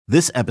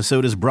This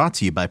episode is brought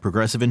to you by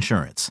Progressive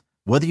Insurance.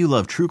 Whether you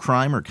love true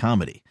crime or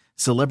comedy,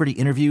 celebrity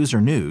interviews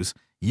or news,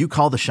 you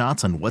call the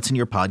shots on what's in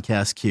your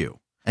podcast queue.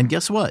 And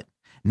guess what?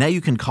 Now you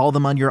can call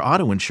them on your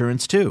auto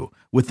insurance too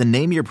with the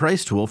Name Your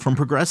Price tool from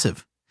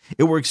Progressive.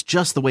 It works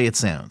just the way it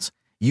sounds.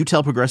 You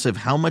tell Progressive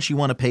how much you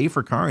want to pay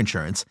for car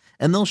insurance,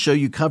 and they'll show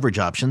you coverage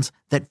options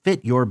that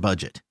fit your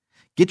budget.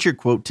 Get your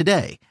quote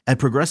today at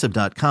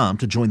Progressive.com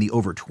to join the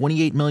over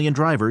 28 million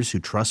drivers who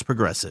trust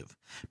Progressive.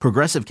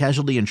 Progressive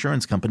Casualty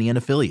Insurance Company and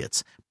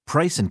Affiliates.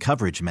 Price and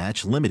coverage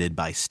match limited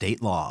by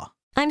state law.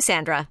 I'm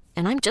Sandra,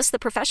 and I'm just the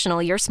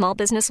professional your small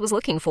business was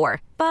looking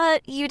for.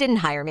 But you didn't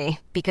hire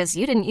me because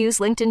you didn't use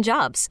LinkedIn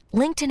Jobs.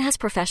 LinkedIn has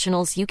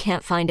professionals you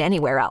can't find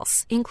anywhere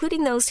else,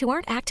 including those who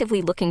aren't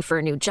actively looking for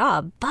a new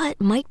job, but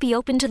might be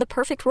open to the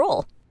perfect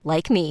role,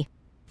 like me.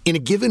 In a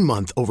given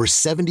month, over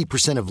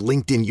 70% of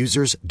LinkedIn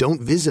users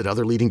don't visit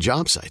other leading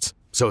job sites.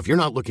 So if you're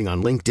not looking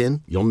on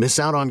LinkedIn, you'll miss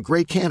out on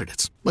great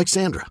candidates like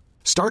Sandra.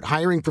 Start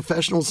hiring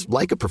professionals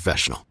like a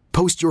professional.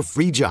 Post your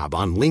free job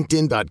on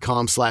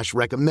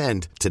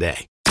linkedin.com/recommend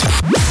today.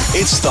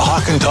 It's the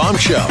Hawk and Tom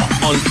Show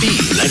on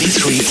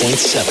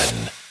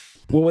B93.7.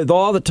 Well, with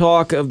all the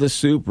talk of the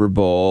Super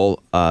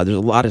Bowl, there's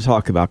a lot of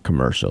talk about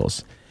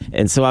commercials.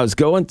 And so I was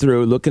going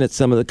through, looking at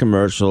some of the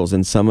commercials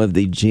and some of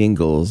the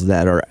jingles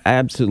that are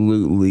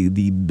absolutely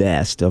the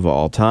best of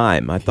all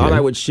time. I thought I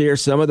would share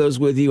some of those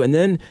with you, and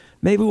then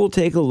maybe we'll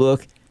take a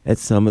look at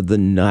some of the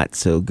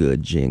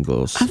not-so-good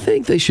jingles. I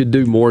think they should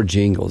do more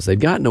jingles. They've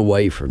gotten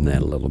away from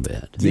that a little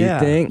bit. Do you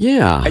think?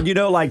 Yeah. And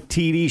like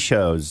TV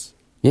shows.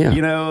 Yeah.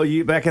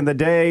 You back in the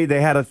day, they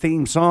had a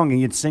theme song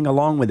and you'd sing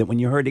along with it when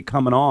you heard it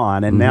coming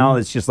on. And now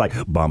it's just like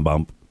bum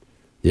bump.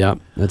 Yeah,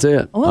 that's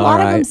it. Well, a lot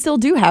of them still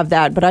do have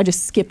that, but I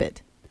just skip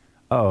it.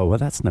 Oh, well,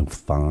 that's no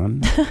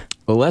fun.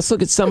 Well, let's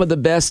look at some of the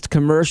best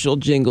commercial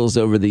jingles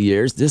over the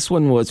years. This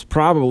one was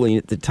probably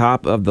at the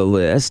top of the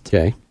list.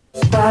 Okay.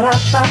 I'm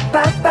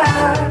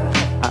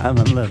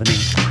loving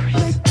it.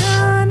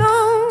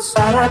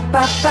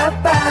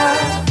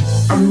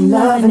 I'm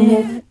loving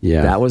it.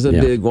 Yeah. That was a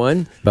big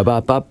one.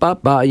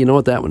 Ba-ba-ba-ba-ba. You know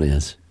what that one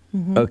is.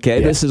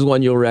 Okay, this is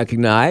one you'll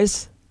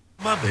recognize.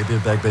 My baby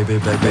back, baby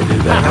back, baby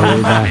back. I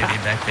want my baby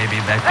back, baby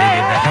back, baby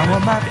back. I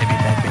want my baby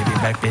back, baby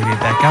back, baby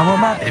back. I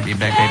want my baby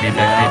back, baby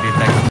back, baby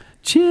back.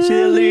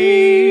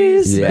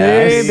 Chili's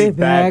baby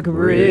back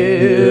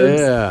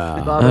ribs.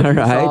 Yeah. All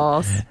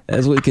right.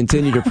 As we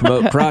continue to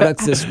promote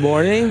products this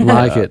morning.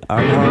 Like it.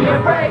 I'm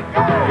hungry.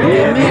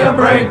 Give me a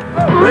break.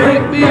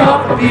 Break me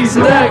off a piece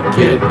of that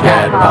Kit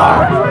Kat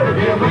bar.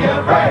 Give me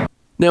a break.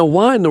 Now,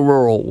 why in the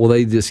world will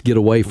they just get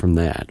away from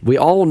that? We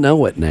all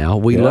know it now.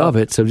 We love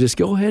it. So just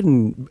go ahead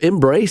and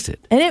embrace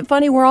it. Isn't it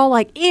funny? We're all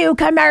like, ew,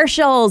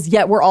 commercials.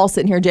 Yet we're all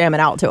sitting here jamming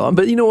out to them.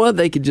 But you know what?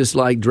 They could just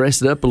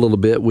dress it up a little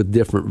bit with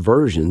different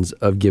versions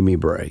of Give Me a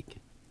Break.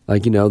 They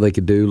could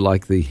do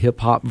the hip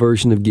hop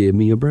version of Give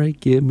Me a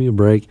Break, Give Me a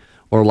Break.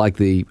 Or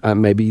the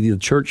maybe the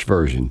church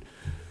version.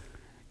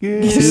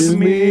 Give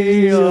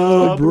me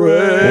a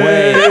break.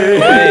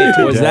 Wait,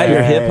 was that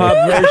your hip hop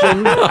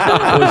version?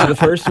 Was the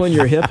first one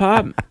your hip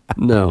hop?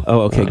 No.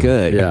 Oh, okay,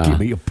 good. Yeah. Give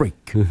me a break.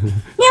 Meow,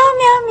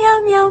 meow,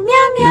 meow, meow,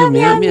 meow, meow,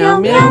 meow, meow,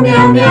 meow,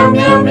 meow, meow,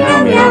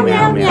 meow, meow,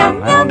 meow,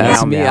 meow.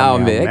 That's Meow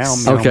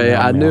Mix. Okay,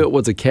 I knew it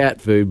was a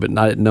cat food, but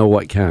I didn't know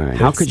what kind.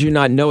 How could you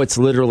not know? It's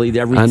literally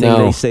everything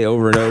they say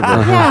over and over.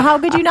 Yeah, how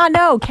could you not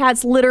know?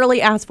 Cats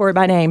literally ask for it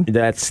by name.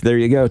 There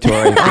you go,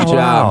 Tori. Good Wow,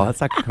 job. that's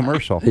like a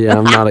commercial. Yeah,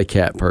 I'm not a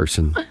cat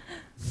person.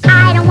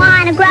 I don't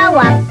want to grow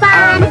up.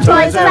 I'm a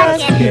Toys R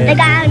Us kid. They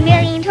got a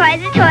million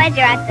toys at Toys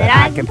R Us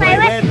that I can play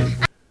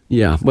with.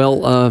 Yeah,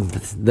 well,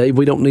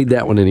 we don't need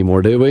that one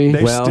anymore, do we?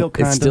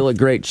 It's still a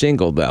great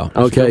jingle, though.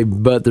 Okay,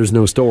 but there's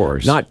no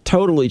stores. Not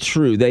totally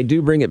true. They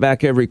do bring it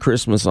back every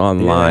Christmas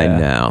online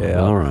now. Yeah,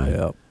 all right.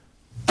 Yep.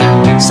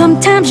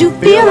 Sometimes you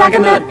feel like a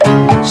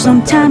nut,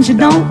 sometimes you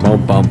don't.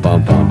 Bum, bum,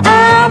 bum, bum.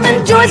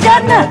 Almond Joy's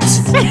got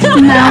nuts,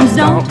 mounds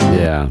don't.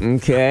 Yeah.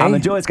 Okay.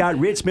 Almond Joy's got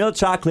rich milk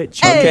chocolate.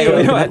 Okay,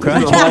 we don't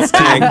have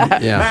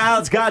to Yeah.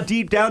 Mouth's got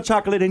deep down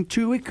chocolate and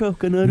chewy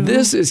coconut.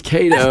 This is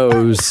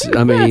Cato's,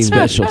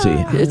 specialty.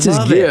 It's his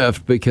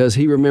gift because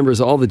he remembers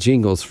all the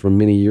jingles from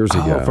many years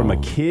ago. From a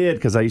kid,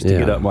 because I used to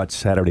get up and watch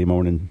Saturday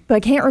morning. But I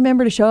can't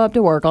remember to show up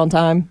to work on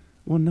time.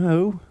 Well,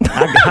 no.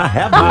 I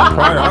have my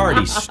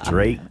priorities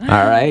straight. All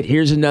right,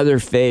 here's another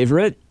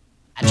favorite.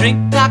 I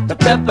drink Dr.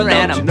 Pepper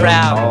and I'm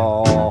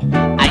proud.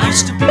 I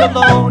used to be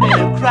alone in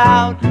a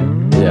crowd.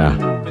 Yeah.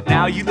 But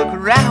now you look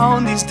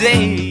around these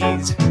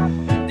days,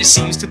 there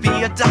seems to be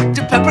a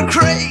Dr. Pepper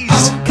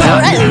craze.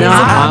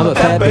 I'm a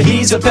pepper,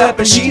 he's a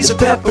pepper, she's a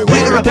pepper,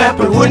 we're a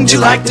pepper. Wouldn't you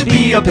like to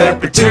be a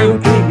pepper too?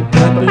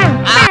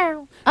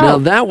 Now,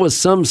 that was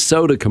some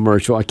soda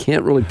commercial. I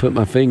can't really put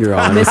my finger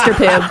on it. Mr.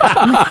 Pibb.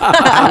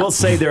 I will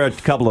say there are a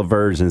couple of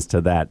versions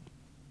to that.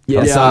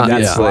 Yes,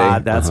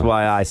 That's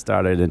why I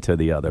started into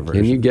the other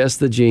version. Can you guess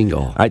the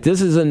jingle? All right,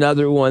 this is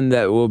another one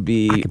that will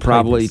be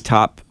probably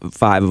top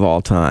 5 of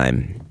all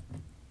time.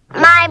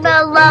 My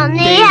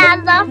baloney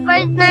has a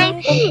first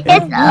name.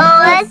 It's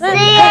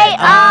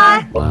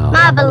O-S-C-A-R. Wow.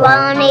 My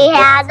baloney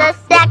has a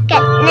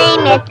second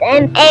name. It's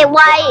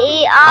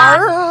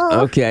M-A-Y-E-R.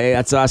 Okay,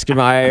 that's Oscar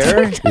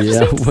Mayer.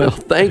 Yeah, well,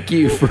 thank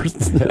you for.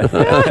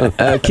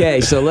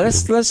 Okay, so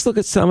let's look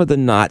at some of the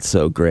not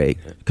so great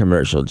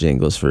commercial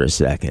jingles for a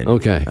second.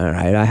 Okay. All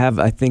right,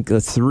 I think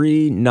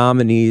 3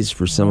 nominees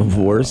for some of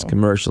the worst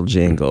commercial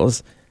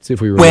jingles. See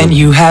if we When remember.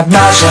 you have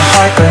nausea,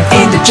 heartburn,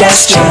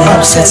 indigestion,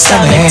 upset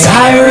stomach,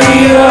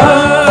 diarrhea.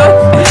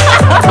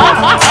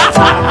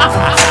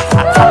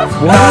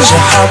 Nausea,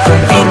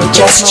 heartburn,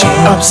 indigestion,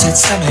 upset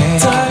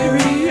stomach,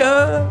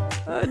 diarrhea.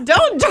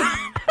 Don't.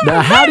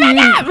 Now,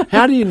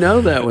 how do you know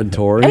that one,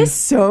 Tori? It's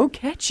so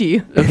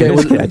catchy. Okay,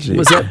 was catchy.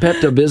 that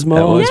Pepto-Bismol?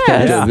 That was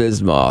Yes.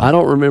 Pepto-Bismol. I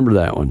don't remember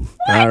that one.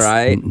 All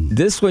right.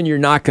 This one you're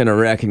not going to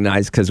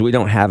recognize because we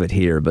don't have it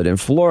here. But in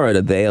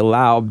Florida, they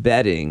allow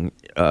betting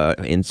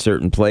in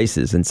certain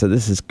places. And so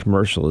this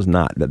commercial is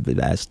not the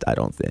best, I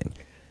don't think.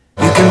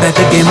 You can bet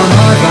the game on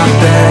Hard Rock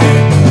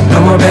Bet. No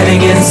more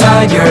betting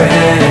inside your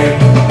head.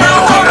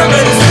 Now Hard Rock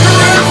Bet is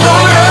legal in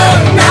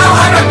Florida. Now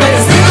Hard Rock Bet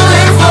is legal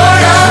in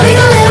Florida.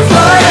 Legal in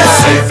Florida.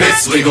 If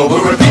it's legal,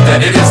 we'll repeat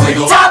that it is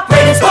legal. Top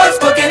rated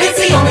sportsbook and it's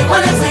the only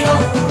one that's legal.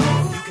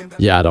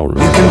 Yeah, I don't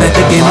remember. You can bet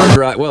the game on.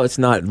 Right. Well, it's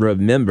not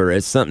remember.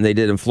 It's something they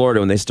did in Florida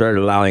when they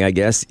started allowing, I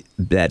guess,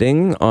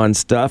 betting on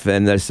stuff.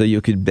 And so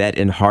you could bet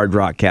in Hard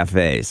Rock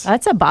cafes.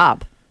 That's a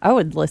bop. I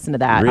would listen to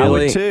that. Really? I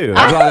would too.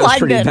 I thought it was liked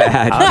pretty it.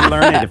 bad. I'd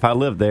learn it if I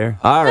lived there.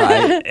 All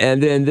right.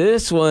 And then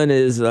this one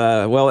is,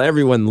 well,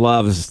 everyone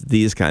loves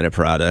these kind of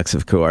products,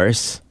 of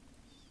course.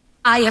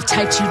 I have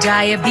type 2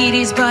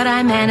 diabetes, but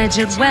I manage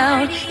it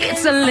well.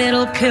 It's a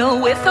little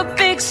pill with a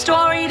big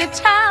story to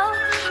tell.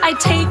 I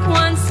take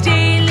once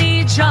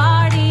daily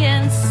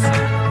Jardiance.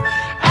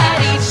 At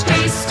each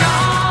day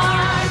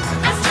start.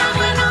 As time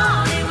went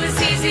on, it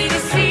was easy to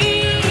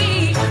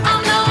see.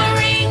 I'm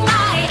lowering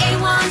my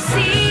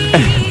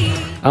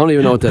A1C. I don't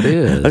even know what that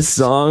is. A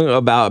song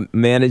about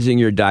managing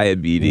your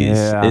diabetes.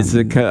 Yeah. It's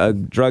a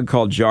drug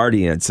called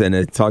Jardiance, and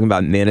it's talking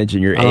about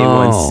managing your Oh,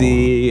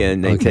 A1C.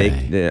 And they okay.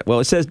 take, well,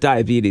 it says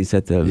diabetes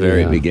at the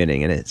very Yeah.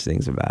 beginning, and it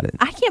sings about it.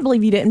 I can't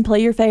believe you didn't play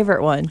your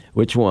favorite one.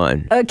 Which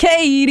one?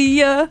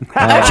 Acadia.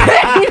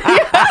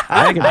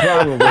 I can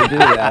probably do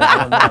that. I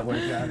don't know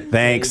where I got it.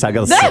 Thanks. I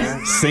got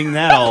to sing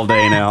that all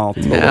day now.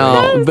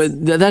 Now,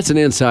 but that's an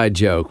inside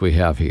joke we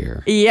have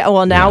here. Yeah,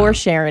 well, now we're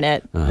sharing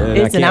it.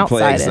 It's I an can't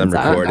play it outside 'cause I'm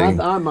inside.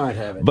 recording. I might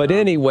have it. But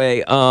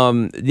anyway,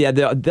 yeah,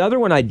 the other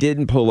one I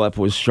didn't pull up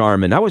was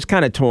Charmin. I was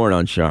kind of torn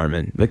on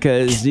Charmin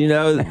because, you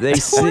know, they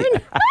sing.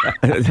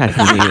 I didn't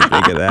even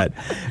think of that.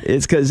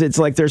 It's because it's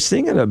like they're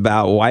singing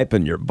about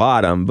wiping your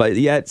bottom, but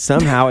yet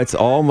somehow it's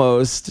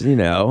almost, you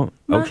know,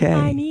 okay. My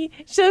honey,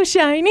 so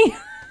shiny.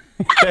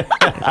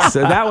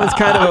 So that was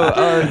kind of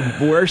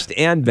a worst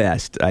and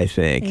best, I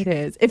think. It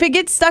is. If it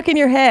gets stuck in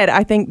your head,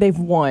 I think they've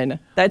won.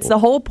 That's the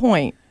whole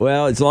point.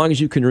 Well, as long as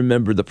you can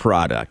remember the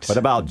product. What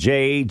about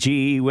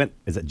J.G.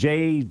 Is it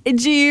J?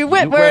 G.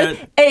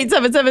 Whitworth,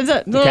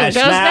 8777. Cash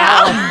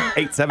now.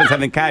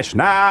 877 cash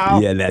now.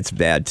 Yeah, that's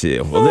bad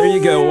too. Well, there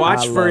you go.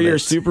 Watch I for love your it.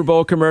 Super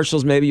Bowl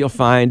commercials. Maybe you'll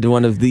find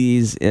one of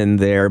these in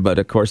there. But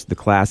of course, the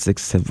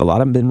classics have a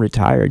lot of them been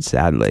retired,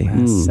 sadly.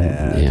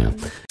 Sad. Yeah.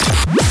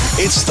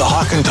 It's the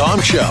Hawk and Tom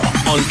Show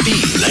on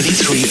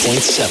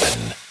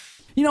B93.7.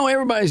 You know,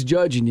 everybody's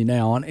judging you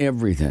now on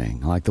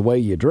everything, like the way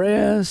you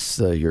dress,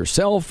 your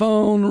cell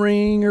phone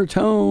ring or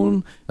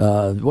tone,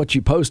 what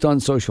you post on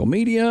social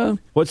media.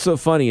 What's so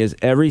funny is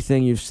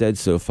everything you've said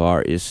so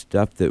far is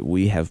stuff that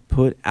we have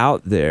put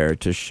out there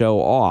to show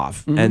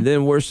off, and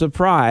then we're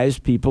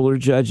surprised people are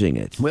judging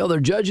it. Well, they're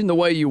judging the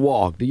way you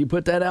walk. Do you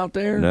put that out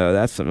there? No,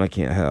 that's something I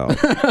can't help.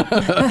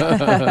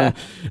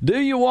 Do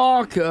you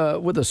walk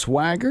with a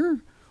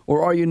swagger?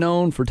 Or are you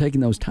known for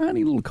taking those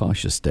tiny little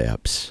cautious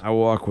steps? I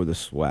walk with a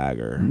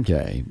swagger.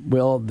 Okay.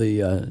 Well,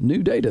 the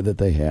new data that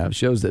they have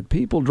shows that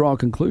people draw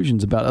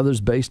conclusions about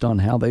others based on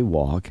how they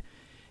walk.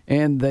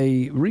 And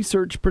they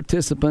researched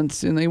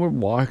participants, and they were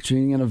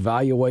watching and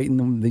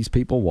evaluating these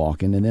people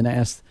walking, and then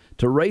asked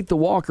to rate the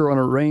walker on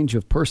a range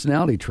of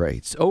personality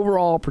traits.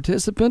 Overall,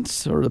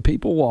 participants, or the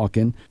people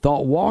walking,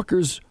 thought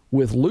walkers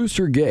with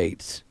looser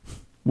gaits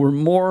were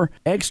more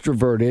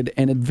extroverted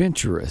and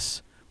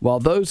adventurous, while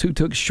those who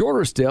took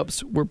shorter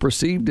steps were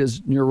perceived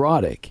as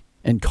neurotic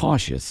and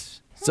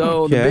cautious.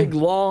 So the big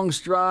long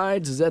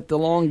strides, is that the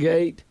long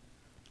gait?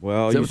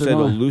 Well, you said a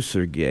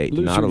looser gait,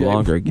 not a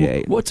longer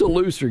gait. What's a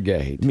looser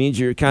gait? It means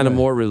you're kind of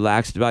more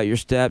relaxed about your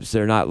steps.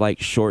 They're not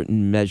like short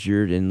and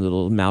measured and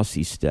little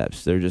mousy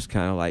steps. They're just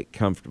kind of like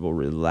comfortable,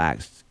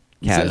 relaxed,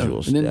 casual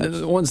And then steps.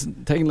 the ones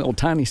taking little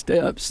tiny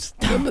steps,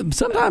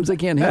 sometimes they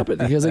can't help it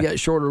because they got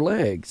shorter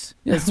legs.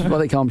 That's why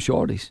they call them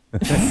shorties.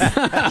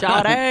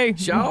 Shawty.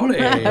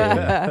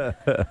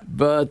 Shawty.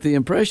 But the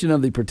impression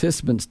of the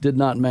participants did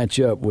not match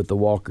up with the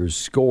walkers'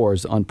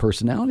 scores on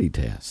personality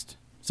tests.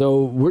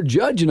 So we're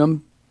judging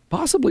them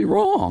possibly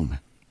wrong.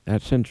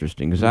 That's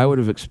interesting because I would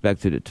have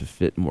expected it to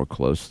fit more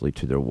closely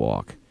to their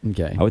walk.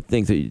 Okay. I would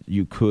think that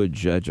you could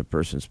judge a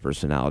person's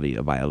personality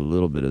by a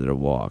little bit of their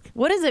walk.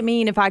 What does it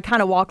mean if I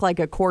kind of walk like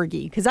a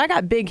corgi? Because I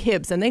got big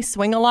hips and they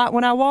swing a lot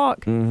when I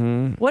walk.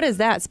 Mm-hmm. What is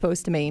that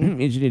supposed to mean? It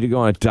means you need to go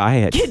on a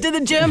diet. Get to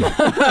the gym.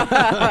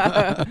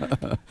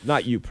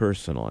 Not you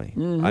personally.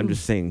 Mm-hmm. I'm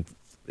just saying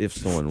if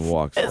someone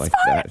walks like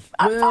that.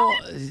 Well,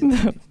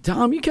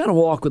 Tom, you kind of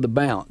walk with a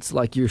bounce,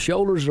 like your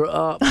shoulders are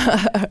up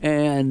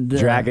and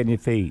Dragging your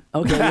feet.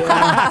 Okay,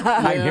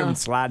 yeah, I can hear him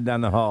slide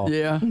down the hall.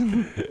 yeah.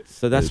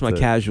 So that's my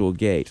casual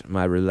gait,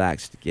 my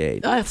relaxed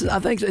gait. I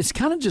think it's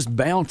kind of just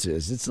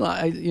bounces. It's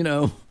like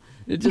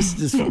it just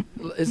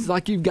it's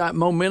like you've got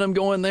momentum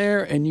going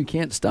there, and you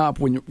can't stop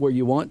where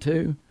you want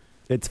to.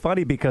 It's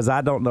funny because I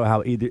don't know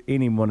how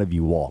any one of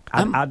you walk.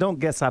 I don't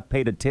guess I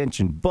paid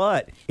attention,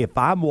 but if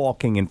I'm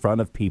walking in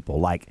front of people,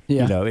 like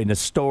in a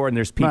store and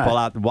there's people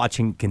out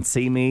watching can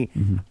see me,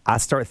 I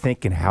start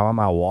thinking, how am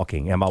I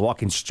walking? Am I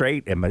walking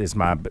straight? Am my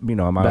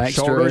Back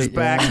shoulders straight,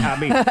 back? I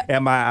mean,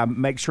 I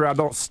make sure I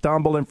don't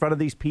stumble in front of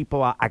these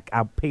people. I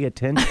pay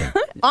attention.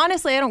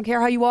 Honestly, I don't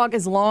care how you walk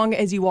as long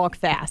as you walk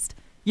fast.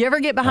 You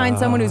ever get behind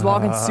someone who's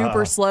walking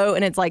super slow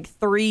and it's like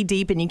 3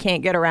 deep and you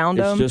can't get around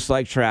them? It's just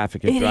like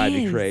traffic. It drives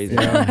you crazy.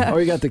 Yeah. Or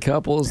you got the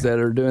couples that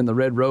are doing the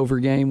Red Rover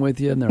game with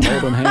you and they're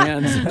holding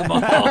hands. You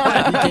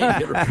can't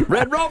get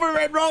Red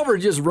Rover,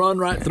 just run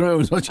right through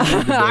them is what you need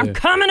to do. I'm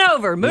coming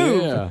over.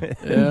 Move.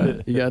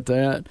 Yeah, you got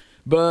that.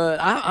 But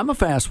I'm a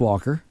fast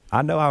walker.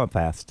 I know I'm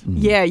fast.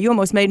 Yeah, you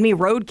almost made me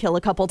roadkill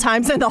a couple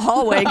times in the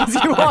hallway because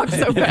you walk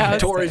so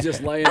fast. Tori's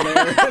just laying there.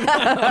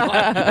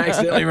 I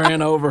accidentally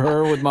ran over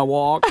her with my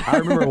walk. I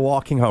remember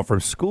walking home from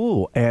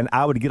school, and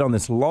I would get on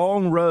this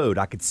long road.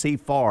 I could see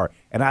far,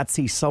 and I'd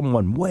see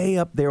someone way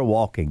up there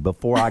walking.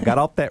 Before I got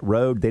off that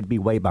road, they'd be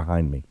way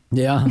behind me.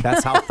 Yeah.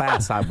 That's how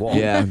fast I walk.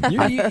 Yeah.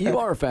 You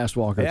are a fast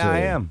walker, yeah, too. I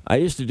am. I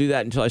used to do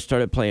that until I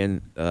started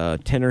playing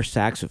tenor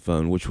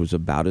saxophone, which was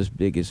about as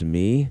big as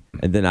me.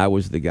 And then I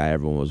was the guy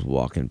everyone was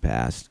walking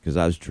past because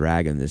I was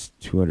dragging this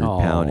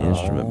 200-pound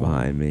instrument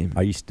behind me.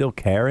 Are you still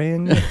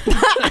carrying? You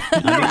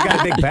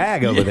got a big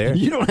bag over there.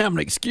 You don't have an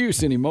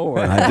excuse anymore.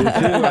 I do, too.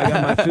 I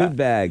got my food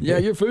bag. Yeah,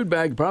 your food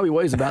bag probably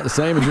weighs about the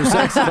same as your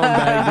saxophone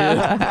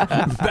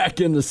bag did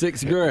back in the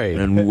 6th grade.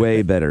 And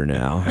way better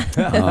now.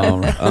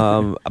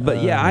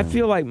 But yeah, I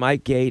feel like my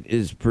gait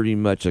is pretty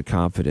much a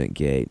confident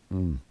gait.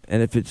 And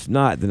if it's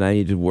not, then I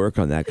need to work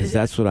on that because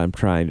that's what I'm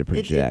trying to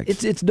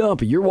project. It's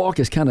dumpy. Your walk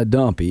is kind of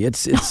dumpy.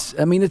 It's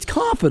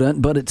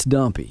confident, but it's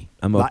dumpy.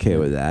 I'm okay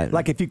with that.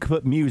 Like if you could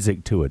put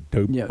music to it.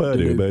 Yeah.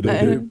 That's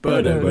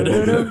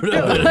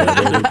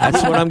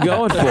what I'm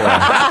going for.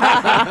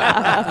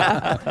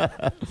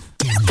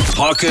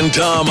 Hawk and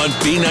Tom on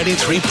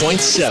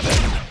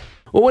B93.7.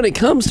 Well, when it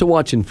comes to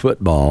watching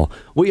football,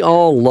 we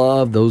all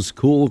love those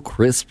cool,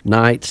 crisp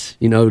nights,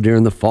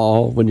 during the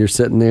fall when you're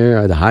sitting there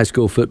at a high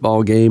school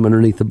football game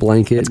underneath the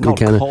blanket. It's called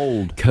kind of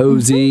cold.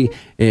 Cozy,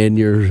 and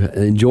you're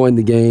enjoying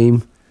the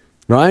game,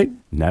 right?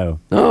 No.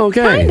 Oh,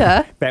 okay.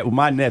 Kinda.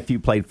 My nephew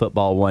played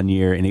football one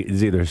year, and it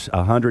was either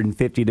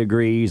 150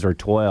 degrees or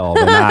 12.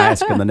 And I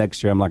asked him the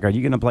next year, I'm like, are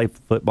you going to play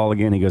football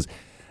again? He goes,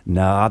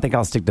 no, I think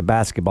I'll stick to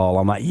basketball.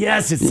 I'm like,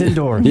 yes, it's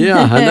indoor. Yeah,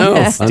 I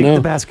know. Stick to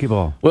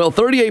basketball. Well,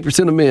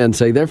 38% of men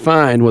say they're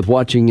fine with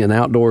watching an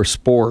outdoor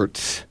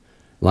sport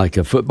like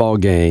a football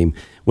game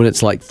when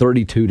it's like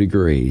 32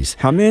 degrees.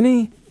 How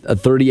many?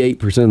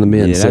 38% of the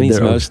men Yeah, said that means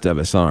they're- most of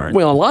us aren't.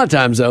 Well, a lot of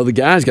times, though, the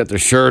guys got their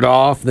shirt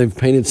off. They've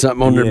painted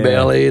something on their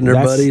belly, and their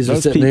buddies are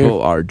Those sitting people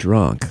there. are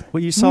drunk.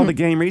 Well, you saw the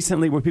game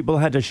recently where people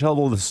had to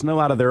shovel the snow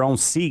out of their own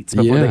seats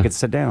before Yeah. they could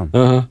sit down.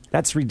 Uh-huh.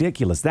 That's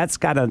ridiculous. That's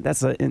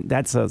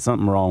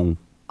something wrong.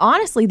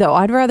 Honestly, though,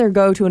 I'd rather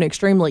go to an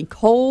extremely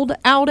cold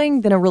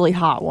outing than a really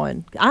hot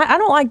one. I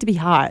don't like to be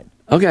hot.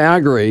 Okay, I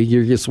agree.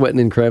 You're sweating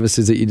in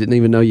crevices that you didn't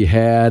even know you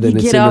had, and You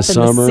it's get in up the in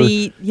the summer.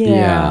 seat,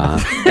 yeah.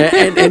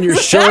 and your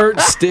shirt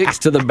sticks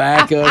to the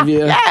back of you.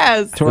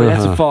 Yes. Tori,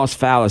 that's Uh-huh. a false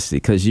fallacy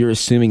because you're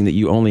assuming that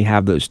you only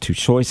have those two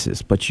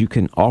choices, but you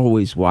can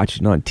always watch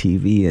it on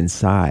TV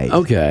inside.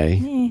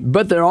 Okay,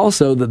 but they're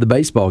also the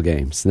baseball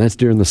games, and that's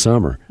during the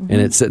summer, and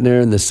it's sitting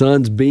there, and the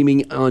sun's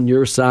beaming on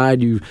your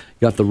side. You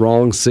got the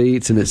wrong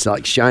seats, and it's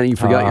like shining. You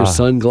forgot your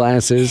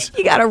sunglasses.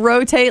 You got to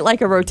rotate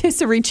like a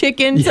rotisserie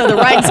chicken so the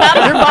right side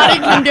of your body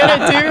can get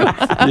it too.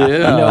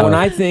 Yeah, When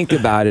I think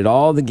about it,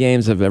 all the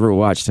games I've ever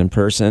watched in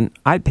person,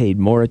 I paid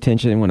more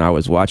attention when I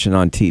was watching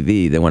on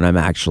TV than when I'm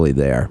actually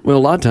there. Well, a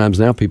lot of times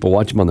now people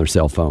watch them on their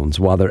cell phones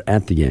while they're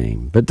at the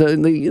game. But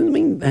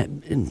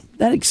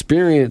that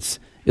experience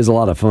is a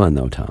lot of fun,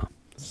 though, Tom.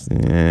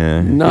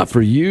 Yeah. Not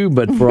for you,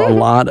 but for a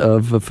lot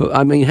of.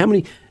 How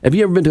many? Have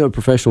you ever been to a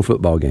professional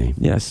football game?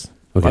 Yes.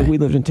 Okay. Like we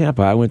lived in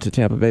Tampa. I went to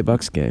Tampa Bay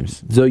Bucks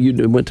games. So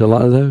you went to a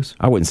lot of those?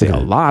 I wouldn't say a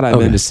lot. I've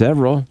been to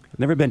several.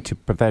 Never been to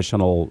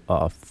professional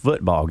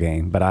football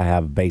game, but I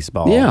have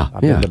baseball.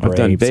 I've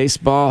done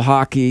baseball,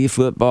 hockey,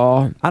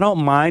 football. I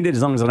don't mind it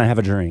as long as I don't have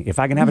a drink. If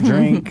I can have a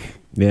drink.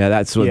 Yeah,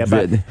 that's what.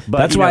 But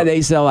that's why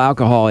they sell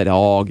alcohol at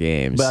all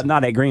games. But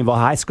not at Greenville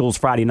High School's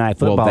Friday night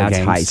football Well, that's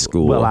games. high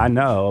school. Well, I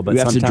know, but you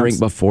have to drink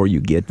before you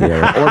get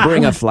there, or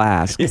bring a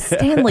flask.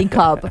 Stanley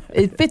Cup.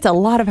 It fits a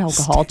lot of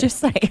alcohol. Just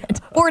say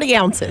it. 40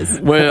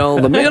 ounces. Well,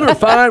 the men are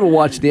fine with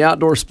watching the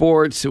outdoor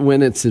sports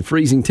when it's in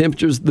freezing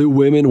temperatures. The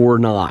women were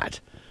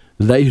not.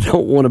 They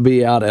don't want to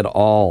be out at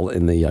all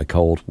in the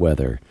cold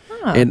weather.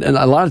 Huh. And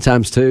a lot of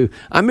times, too,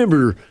 I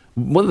remember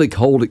one of the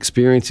cold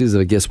experiences,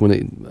 I guess,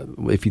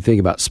 if you think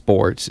about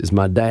sports, is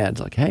my dad's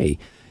like, hey,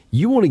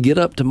 you want to get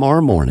up tomorrow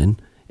morning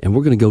and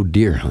we're going to go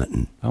deer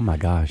hunting. Oh, my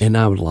gosh. And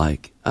I was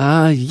like,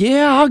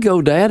 yeah, I'll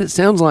go, Dad. It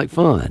sounds like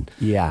fun.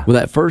 Yeah. With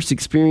that first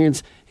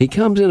experience, he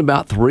comes in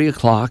about 3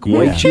 o'clock,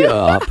 wakes you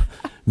up.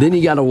 Then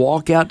you got to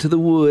walk out to the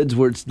woods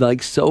where it's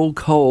like so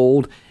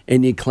cold,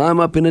 and you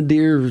climb up in a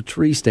deer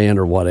tree stand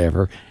or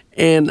whatever.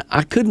 And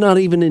I could not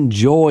even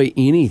enjoy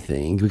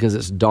anything because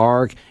it's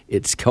dark,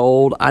 it's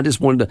cold. I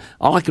just wanted to,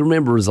 all I could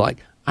remember was like,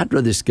 I'd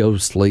rather just go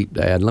sleep,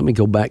 Dad. Let me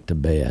go back to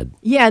bed.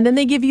 Yeah, and then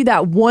they give you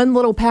that one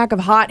little pack of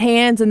hot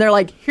hands, and they're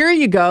like, here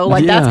you go.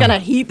 Like, that's going to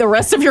heat the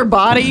rest of your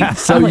body.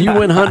 So you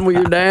went hunting with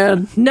your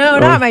dad? No,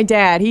 not my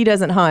dad. He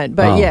doesn't hunt.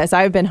 But yes,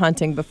 I've been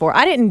hunting before.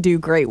 I didn't do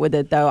great with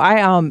it, though.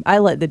 I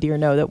let the deer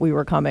know that we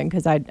were coming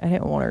because I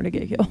didn't want her to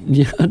get killed.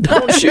 Yeah,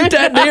 don't shoot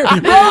that deer.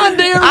 Run,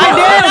 deer, run. I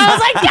did. I was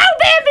like, go,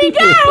 baby,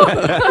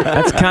 go.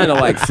 That's kind of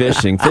like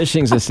fishing.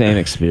 Fishing's the same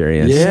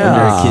experience. Yeah. When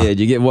you're a kid,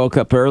 you get woke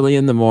up early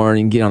in the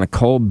morning, get on a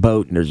cold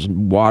boat, and there's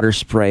water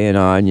spraying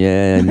on you,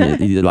 and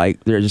you're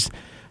like, there's,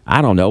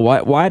 I don't know,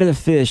 why do the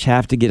fish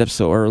have to get up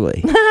so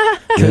early?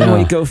 Couldn't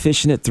we go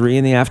fishing at 3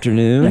 in the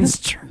afternoon? That's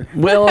true.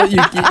 Well, you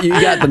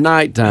got the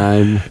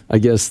nighttime, I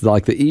guess,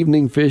 like the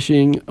evening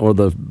fishing or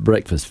the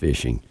breakfast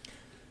fishing.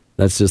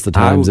 That's just the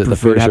times that the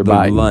fish are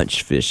biting.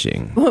 Lunch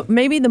fishing. Well,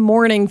 maybe the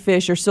morning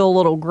fish are still a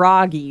little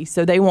groggy,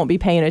 so they won't be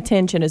paying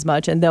attention as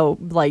much, and they'll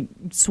like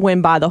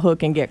swim by the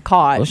hook and get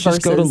caught. Let's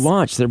just go to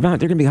lunch. They're going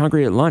to be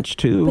hungry at lunch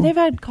too. But they've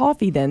had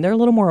coffee then. They're a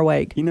little more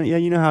awake. You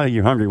know how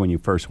you're hungry when you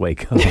first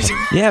wake up.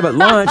 Yeah, but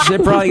lunch,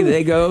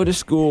 they go to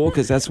school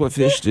because that's what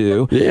fish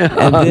do. Yeah,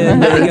 and then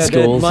they get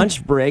their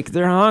lunch break.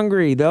 They're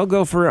hungry. They'll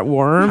go for a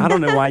worm. I don't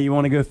know why you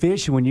want to go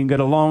fishing when you can go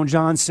to Long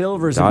John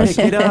Silver's and pick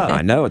it up.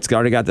 I know, it's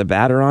already got the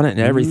batter on it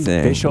and everything.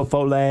 Fish o'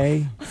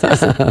 filet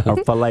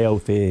or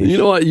filet-o-fish. You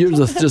know what? You're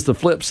just the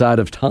flip side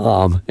of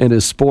Tom and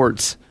his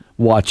sports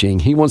watching.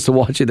 He wants to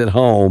watch it at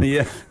home.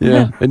 Yeah.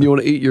 And you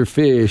want to eat your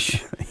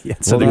fish. Yeah,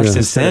 so there's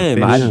the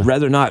same. I'd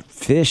rather not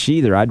fish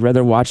either. I'd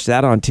rather watch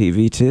that on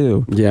TV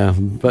too. Yeah,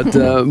 but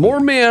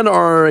more men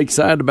are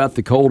excited about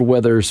the cold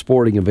weather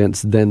sporting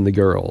events than the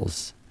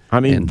girls. I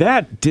mean,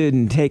 that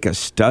didn't take a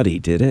study,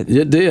 did it?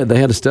 It did. They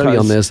had a study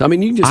on this. I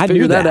mean, you can just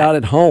figure that out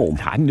at home.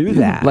 I knew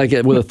that. Like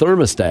with a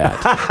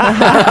thermostat.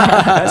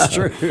 That's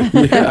true.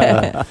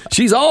 Yeah.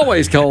 She's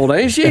always cold,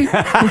 ain't she?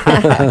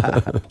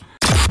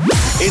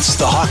 It's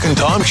the Hawk and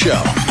Tom Show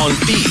on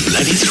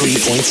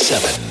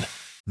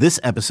B93.7. This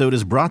episode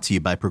is brought to you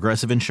by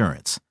Progressive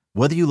Insurance.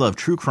 Whether you love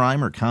true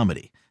crime or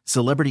comedy,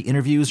 celebrity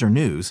interviews or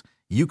news,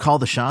 you call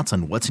the shots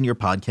on what's in your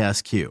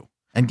podcast queue.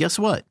 And guess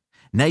what?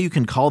 Now you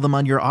can call them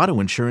on your auto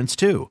insurance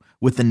too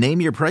with the Name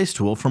Your Price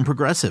tool from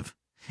Progressive.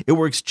 It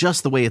works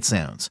just the way it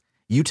sounds.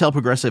 You tell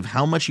Progressive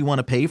how much you want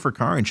to pay for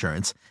car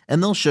insurance,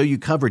 and they'll show you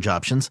coverage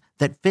options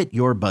that fit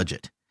your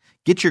budget.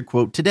 Get your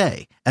quote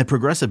today at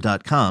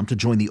Progressive.com to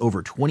join the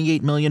over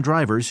 28 million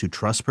drivers who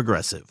trust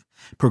Progressive.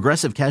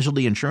 Progressive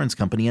Casualty Insurance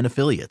Company and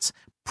Affiliates.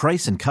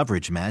 Price and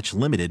coverage match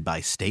limited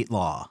by state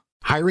law.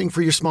 Hiring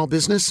for your small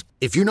business?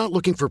 If you're not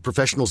looking for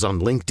professionals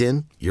on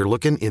LinkedIn, you're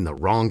looking in the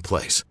wrong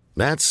place.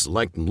 That's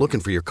like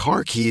looking for your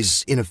car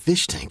keys in a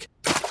fish tank.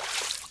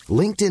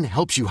 LinkedIn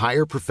helps you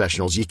hire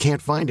professionals you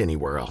can't find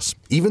anywhere else,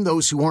 even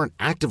those who aren't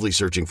actively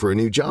searching for a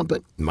new job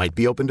but might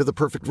be open to the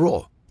perfect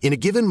role. In a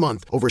given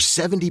month, over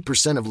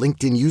 70% of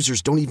LinkedIn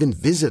users don't even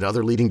visit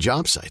other leading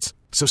job sites.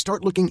 So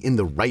start looking in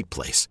the right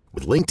place.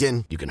 With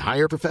LinkedIn, you can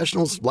hire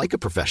professionals like a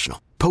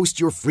professional.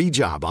 Post your free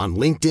job on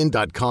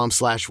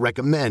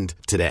linkedin.com/recommend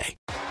today.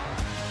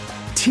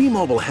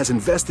 T-Mobile has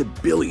invested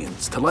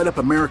billions to light up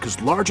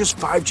America's largest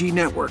 5G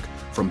network,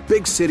 from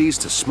big cities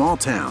to small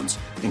towns,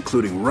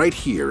 including right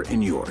here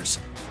in yours.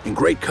 And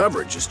great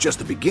coverage is just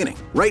the beginning.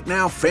 Right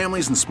now,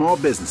 families and small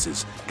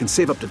businesses can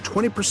save up to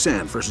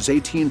 20% versus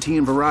AT&T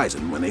and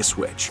Verizon when they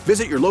switch.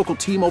 Visit your local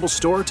T-Mobile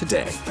store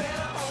today.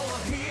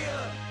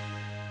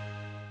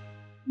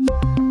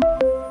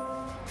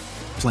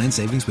 Plan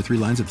savings with 3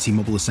 lines of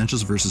T-Mobile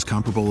Essentials versus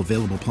comparable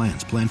available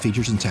plans. Plan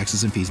features and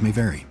taxes and fees may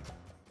vary.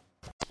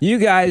 You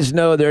guys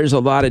know there's a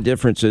lot of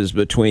differences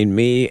between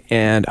me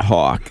and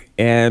Hawk.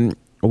 And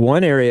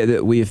one area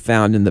that we've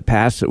found in the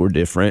past that we're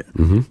different,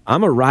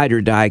 I'm a ride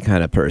or die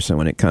kind of person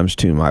when it comes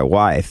to my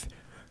wife.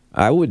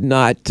 I would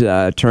not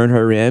turn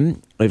her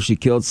in If she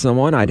killed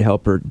someone, I'd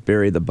help her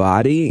bury the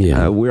body.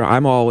 Yeah.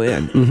 I'm all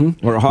in.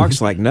 Where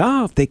Hawk's like,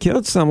 no, if they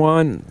killed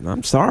someone,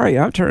 I'm sorry,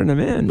 I'm turning them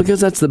in. Because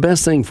that's the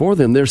best thing for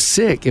them. They're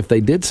sick if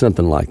they did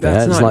something like that.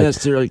 That's It's not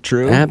necessarily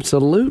true.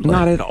 Absolutely.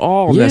 Not at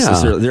all Yeah.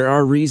 necessarily. There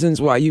are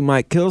reasons why you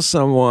might kill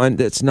someone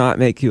that's not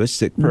make you a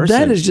sick person.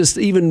 That is just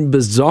even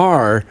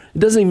bizarre. It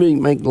doesn't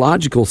even make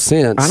logical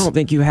sense. I don't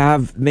think you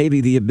have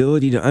maybe the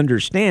ability to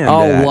understand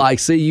Oh, that. well, I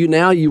see you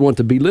now. You want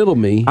to belittle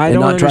me I and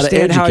don't not try to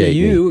understand educate how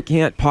you me.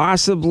 can't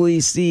possibly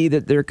see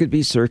that there could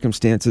be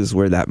circumstances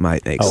where that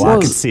might make sense. I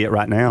can see it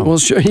right now. Well,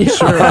 sure.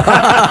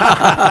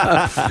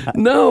 Yeah.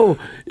 No,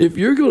 if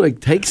you're going to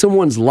take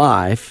someone's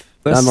life,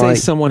 Let's I'm say like,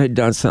 someone had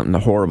done something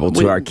horrible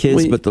to our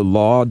kids, but the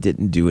law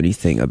didn't do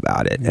anything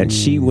about it, and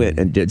she went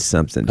and did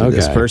something to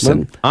this Okay.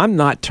 person. I'm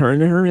not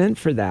turning her in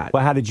for that.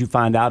 Well, how did you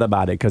find out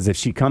about it? Because if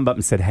she come up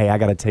and said, "Hey, I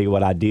got to tell you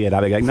what I did,"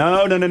 I'd be like,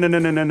 "No.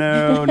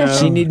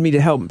 She needed me to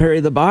help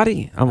bury the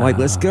body. I'm like,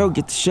 let's go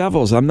get the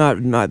shovels. I'm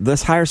not.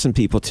 Let's hire some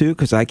people too,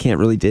 because I can't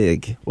really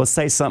dig. Well,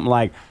 say something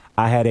like,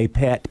 I had a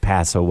pet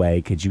pass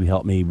away. Could you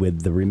help me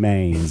with the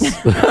remains?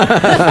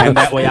 And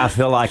that way I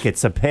feel like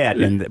it's a pet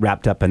and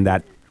wrapped up in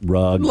that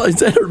rug. Is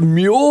that a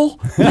mule?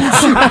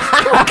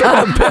 What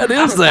kind of pet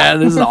is that?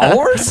 Is it a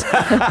horse?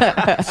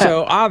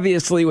 So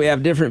obviously we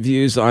have different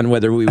views on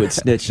whether we would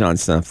snitch on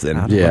something.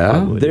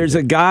 Yeah. There's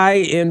a guy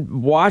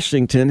in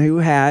Washington who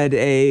had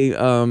a,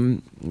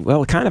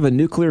 kind of a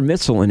nuclear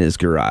missile in his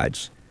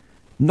garage.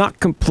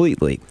 Not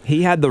completely.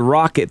 He had the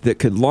rocket that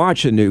could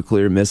launch a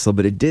nuclear missile,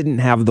 but it didn't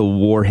have the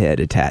warhead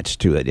attached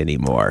to it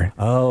anymore.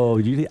 Oh,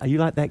 you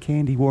like that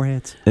candy,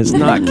 Warheads? It's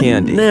not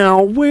candy.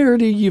 Now, where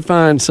do you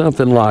find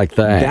something like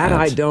that? That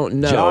I don't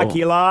know.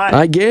 Jockey lot?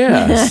 I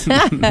guess.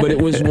 But it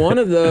was one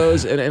of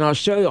those, and I'll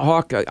show you,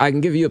 Hawk, I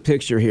can give you a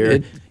picture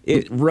here.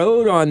 It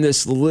rode on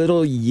this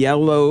little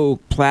yellow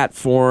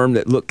platform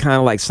that looked kind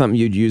of like something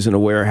you'd use in a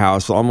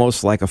warehouse,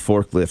 almost like a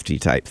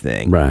forklifty type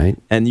thing. Right.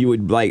 And you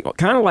would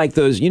kind of like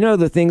those,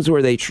 the things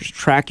where they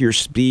track your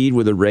speed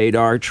with a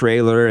radar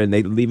trailer and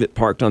they leave it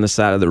parked on the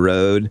side of the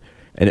road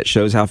and it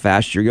shows how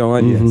fast you're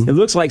going. Mm-hmm. It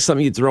looks like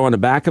something you'd throw on the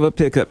back of a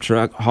pickup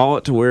truck, haul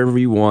it to wherever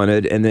you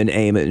wanted, and then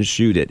aim it and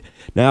shoot it.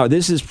 Now,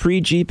 this is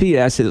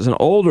pre-GPS. It was an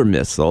older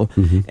missile,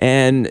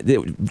 and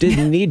it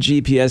didn't need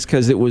GPS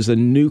because it was a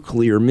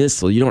nuclear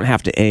missile. You don't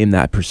have to aim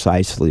that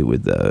precisely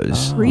with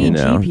those.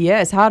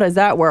 Pre-GPS, how does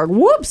that work?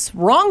 Whoops,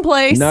 wrong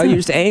place. No, you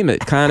just aim it.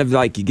 Kind of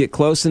like you get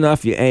close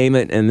enough, you aim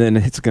it, and then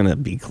it's going to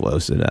be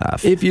close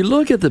enough. If you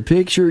look at the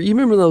picture, you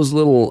remember those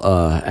little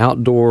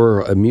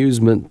outdoor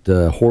amusement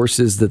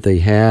horses that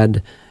they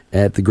had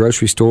at the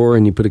grocery store,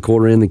 and you put a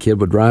quarter in, the kid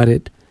would ride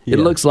it? It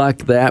looks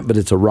like that, but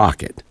it's a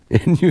rocket.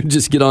 And you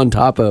just get on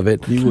top of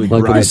it. You would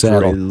like ride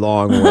for a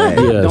long way.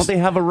 Yes. Don't they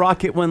have a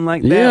rocket one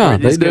like that? Yeah, where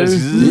it they just do.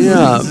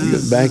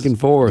 goes Yeah, back and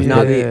forth.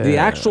 Now, the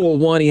actual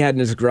one he had in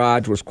his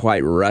garage was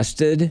quite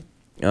rusted,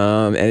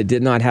 and it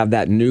did not have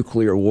that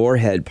nuclear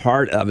warhead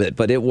part of it,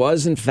 but it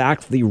was, in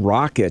fact, the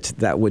rocket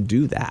that would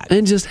do that.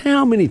 And just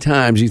how many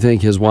times you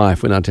think his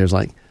wife went out there and was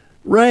like,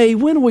 Ray,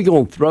 when are we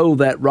going to throw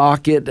that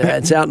rocket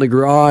that's out in the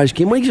garage?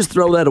 Can we just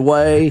throw that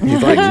away?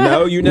 He's like,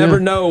 no, you never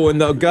know when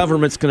the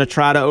government's going to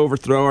try to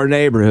overthrow our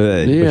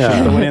neighborhood.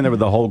 Yeah. She went in there with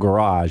the whole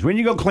garage. When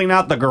you go clean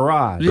out the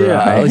garage?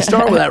 Yeah, they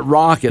start with that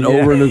rocket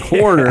over in the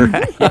corner.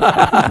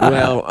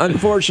 Well,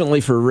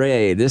 unfortunately for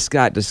Ray, this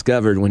got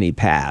discovered when he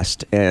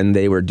passed, and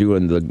they were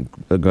doing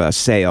the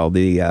sale, what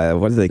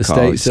do they call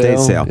it? Estate Estate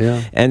sale.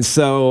 yeah. And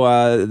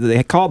so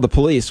they called the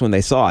police when they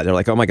saw it. They're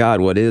like, oh my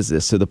God, what is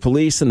this? So the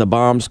police and the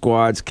bomb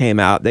squads came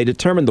out. They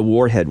determined the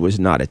warhead was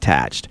not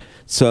attached.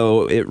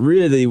 So it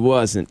really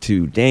wasn't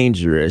too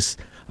dangerous.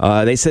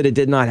 They said it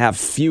did not have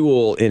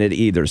fuel in it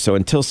either. So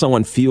until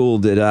someone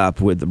fueled it up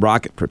with the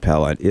rocket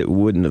propellant, it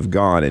wouldn't have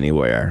gone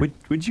anywhere.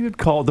 Would you have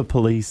called the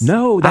police?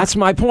 No, that's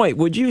my point.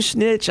 Would you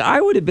snitch? I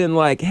would have been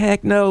like,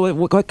 heck no,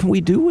 what can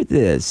we do with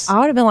this? I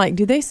would have been like,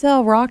 do they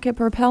sell rocket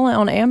propellant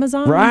on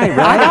Amazon? Right.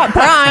 I got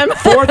Prime.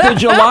 4th of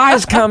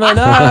July's coming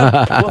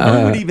up. Well,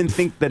 who would even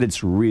think that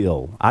it's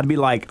real? I'd be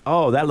like,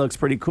 oh, that looks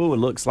pretty cool. It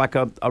looks like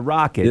a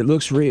rocket. It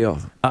looks real.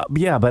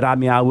 Yeah, but I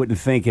mean, I wouldn't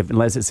think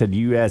unless it said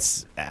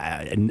U.S.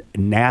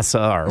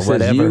 NASA or It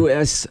whatever. says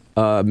U.S.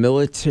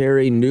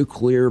 Military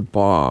nuclear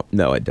bomb.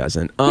 No, it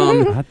doesn't.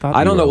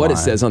 I don't know what it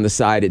says on the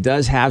side. It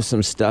does have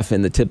some stuff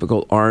in the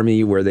typical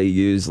Army where they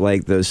use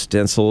like those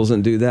stencils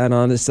and do that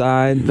on the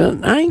side.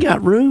 But I ain't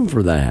got room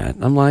for that.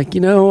 I'm like,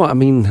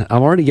 I've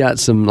already got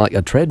some, like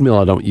a treadmill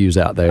I don't use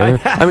out there.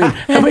 I mean,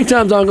 how many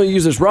times am I going to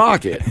use this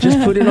rocket? Just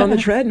put it on the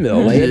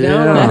treadmill. Lay it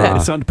down on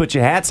it. Something to put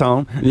your hats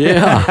on.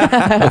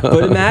 Yeah.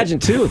 But imagine,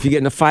 too, if you get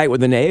in a fight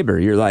with a neighbor,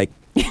 you're like,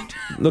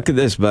 look at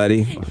this,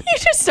 buddy. You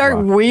just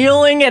start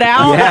wheeling it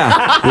out.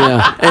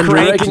 Yeah. And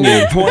Cranking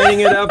it,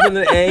 pointing it up in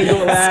the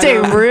angle. Stay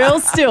real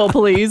still,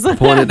 please.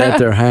 Point it at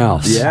their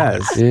house.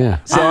 Yes. Yeah.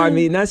 So, I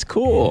mean, that's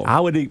cool. I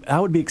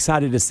would be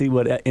excited to see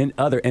what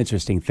other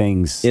interesting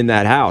things in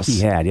that house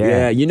he had.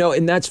 Yeah,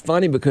 and that's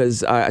funny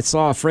because I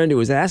saw a friend who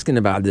was asking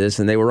about this,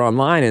 and they were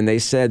online, and they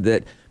said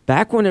that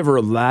back whenever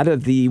a lot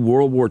of the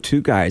World War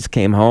II guys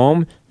came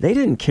home, they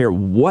didn't care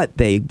what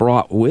they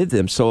brought with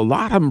them. So a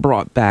lot of them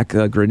brought back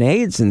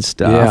grenades and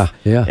stuff.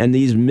 Yeah. And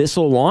these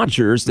missile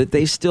launchers that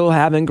they still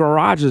have in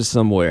garages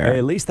somewhere. Hey,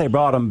 at least they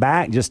brought them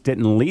back, just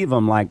didn't leave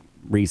them like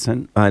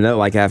recent. I know,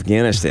 like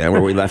Afghanistan,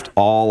 where we left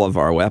all of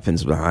our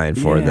weapons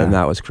behind for them.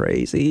 That was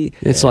crazy.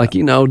 It's like,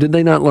 did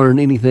they not learn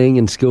anything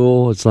in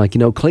school? It's like,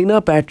 clean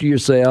up after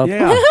yourself.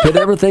 Yeah. Put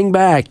everything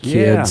back,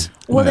 kids.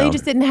 Well, they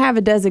just didn't have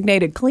a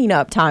designated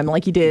cleanup time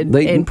like you did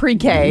in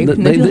pre-K.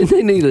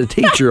 They needed a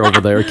teacher over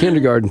there, a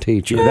kindergarten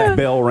teacher. That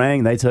bell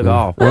rang, they took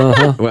off.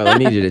 Well, they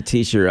needed a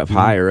teacher up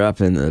higher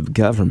up in the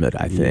government,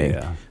 I think.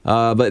 Yeah.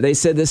 But they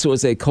said this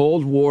was a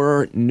Cold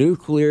War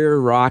nuclear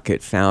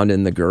rocket found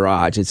in the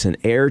garage. It's an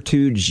Air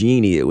 2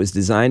 Genie. It was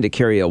designed to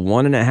carry a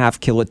 1.5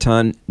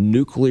 kiloton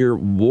nuclear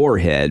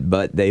warhead,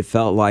 but they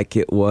felt like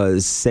it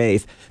was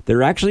safe.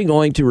 They're actually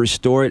going to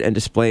restore it and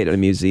display it at a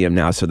museum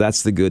now, so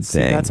that's the good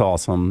thing. That's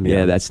awesome.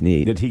 Yeah, that's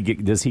neat.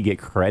 Does he get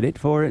credit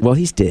for it? Well,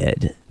 he's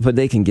dead, but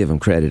they can give him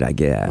credit, I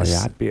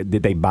guess.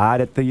 Did they buy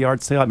it at the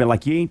yard sale? I mean,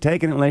 like, you ain't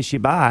taking it unless you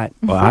buy it.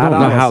 Well, I don't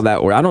know how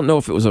that worked. I don't know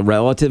if it was a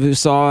relative who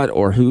saw it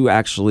or who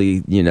actually,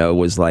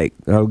 was like,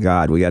 oh,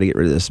 God, we got to get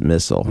rid of this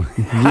missile.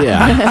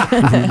 Yeah.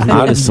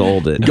 I'd have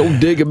sold it. Go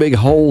dig a big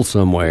hole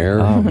somewhere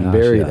and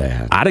bury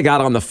that. I'd have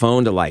got on the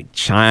phone to, like,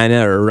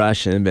 China or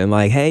Russia and been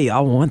like, hey,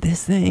 y'all want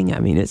this thing? I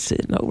mean, it's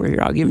sitting over here.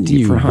 I'll give it to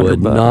you for $100.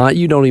 Would not.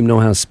 You don't even know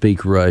how to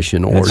speak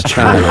Russian or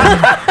China.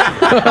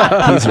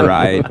 He's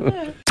right.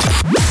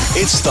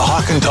 It's the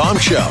Hawk and Tom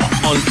Show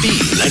on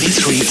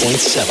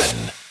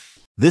B93.7.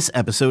 This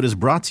episode is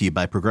brought to you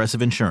by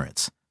Progressive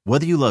Insurance.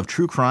 Whether you love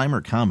true crime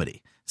or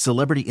comedy,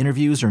 celebrity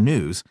interviews or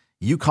news,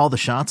 you call the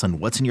shots on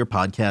what's in your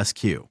podcast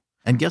queue.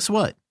 And guess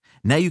what?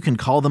 Now you can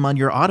call them on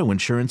your auto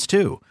insurance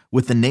too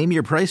with the Name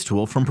Your Price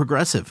tool from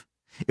Progressive.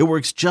 It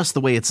works just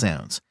the way it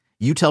sounds.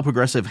 You tell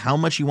Progressive how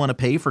much you want to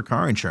pay for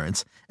car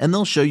insurance, and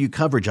they'll show you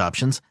coverage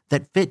options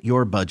that fit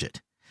your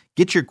budget.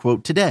 Get your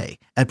quote today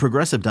at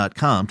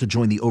Progressive.com to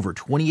join the over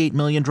 28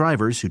 million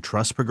drivers who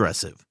trust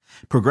Progressive.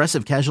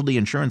 Progressive Casualty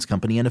Insurance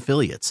Company and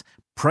Affiliates.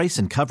 Price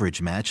and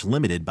coverage match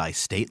limited by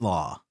state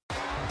law.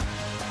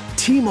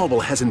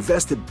 T-Mobile has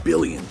invested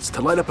billions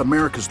to light up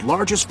America's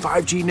largest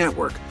 5G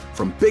network,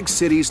 from big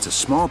cities to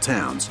small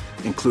towns,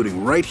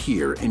 including right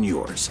here in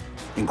yours.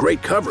 And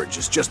great coverage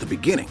is just the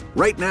beginning.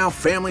 Right now,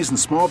 families and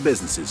small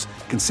businesses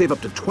can save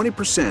up to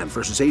 20%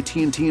 versus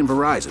AT&T and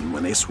Verizon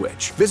when they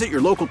switch. Visit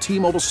your local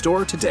T-Mobile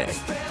store today.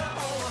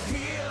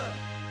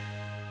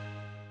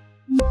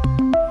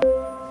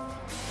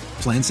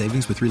 Plan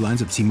savings with 3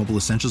 lines of T-Mobile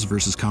Essentials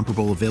versus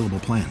comparable available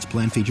plans.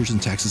 Plan features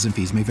and taxes and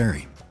fees may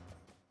vary.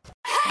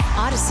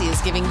 Odyssey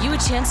is giving you a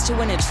chance to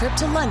win a trip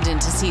to London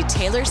to see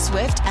Taylor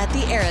Swift at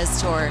the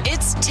Eras Tour.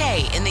 It's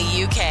Tay in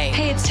the UK.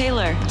 Hey, it's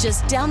Taylor.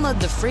 Just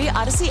download the free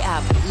Odyssey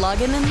app,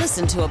 log in and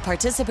listen to a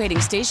participating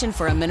station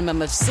for a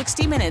minimum of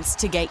 60 minutes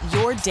to get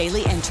your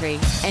daily entry.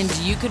 And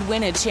you could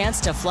win a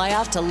chance to fly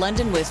off to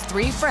London with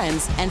 3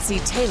 friends and see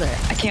Taylor.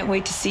 I can't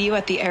wait to see you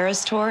at the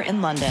Eras Tour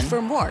in London.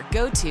 For more,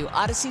 go to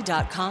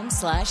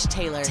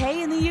odyssey.com/Taylor.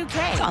 Tay in the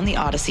UK. It's on the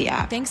Odyssey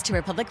app. Thanks to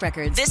Republic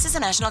Records. This is a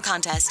national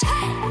contest.